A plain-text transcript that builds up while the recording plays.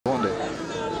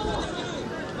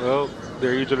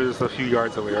they're usually just a few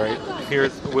yards away, right?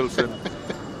 Here's Wilson.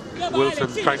 Wilson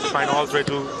trying to find Aldridge,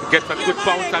 who gets a good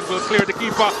bounce and will clear the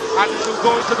keeper, and it will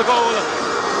go into the goal.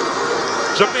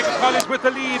 Jamaica College with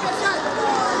the lead.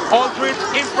 Aldridge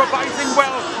improvising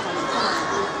well.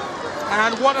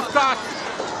 And what a start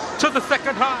to the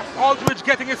second half. Aldridge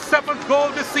getting his 7th goal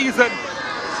this season.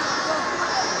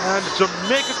 And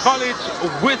Jamaica College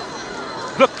with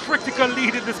the critical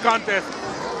lead in this contest.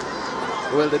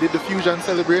 Well, they did the fusion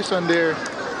celebration there.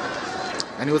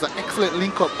 And it was an excellent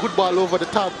link up, good ball over the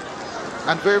top.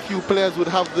 And very few players would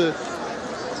have the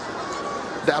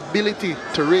ability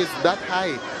to raise that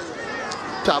high,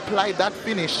 to apply that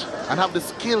finish, and have the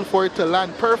skill for it to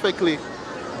land perfectly.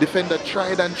 Defender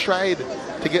tried and tried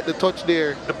to get the touch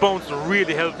there. The bounce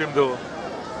really helped him though.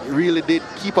 It really did.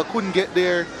 Keeper couldn't get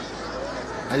there.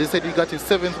 As I said, he got his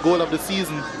 7th goal of the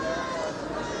season.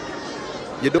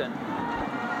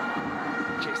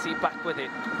 JC back with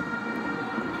it.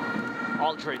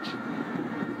 Aldridge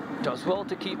does well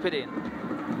to keep it in.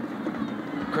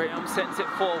 Graham sends it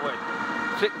forward.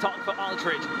 Flicked on for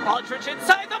Aldridge. Aldridge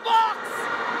inside the box!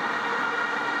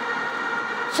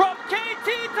 From KT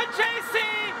to JC!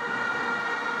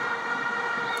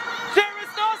 There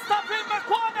is no stopping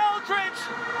Maquan Aldridge!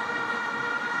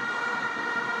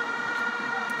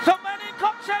 The Manning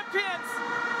Cup champions!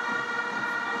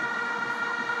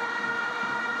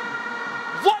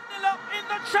 1-0 up in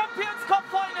the Champions Cup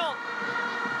final!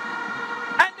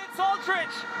 And it's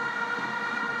Aldridge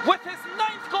with his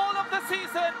 9th goal of the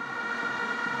season,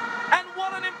 and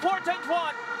what an important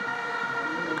one.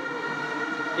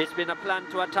 It's been a plan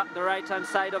to attack the right-hand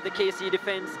side of the KC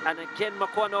defense, and again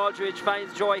Maquan Aldridge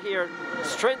finds joy here.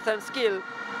 Strength and skill,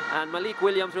 and Malik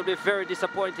Williams will be very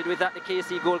disappointed with that, the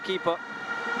KC goalkeeper.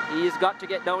 He's got to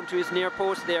get down to his near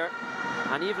post there,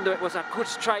 and even though it was a good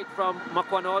strike from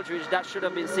Maquan Aldridge, that should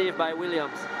have been saved by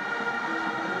Williams.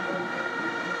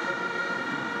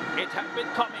 It had been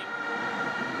coming.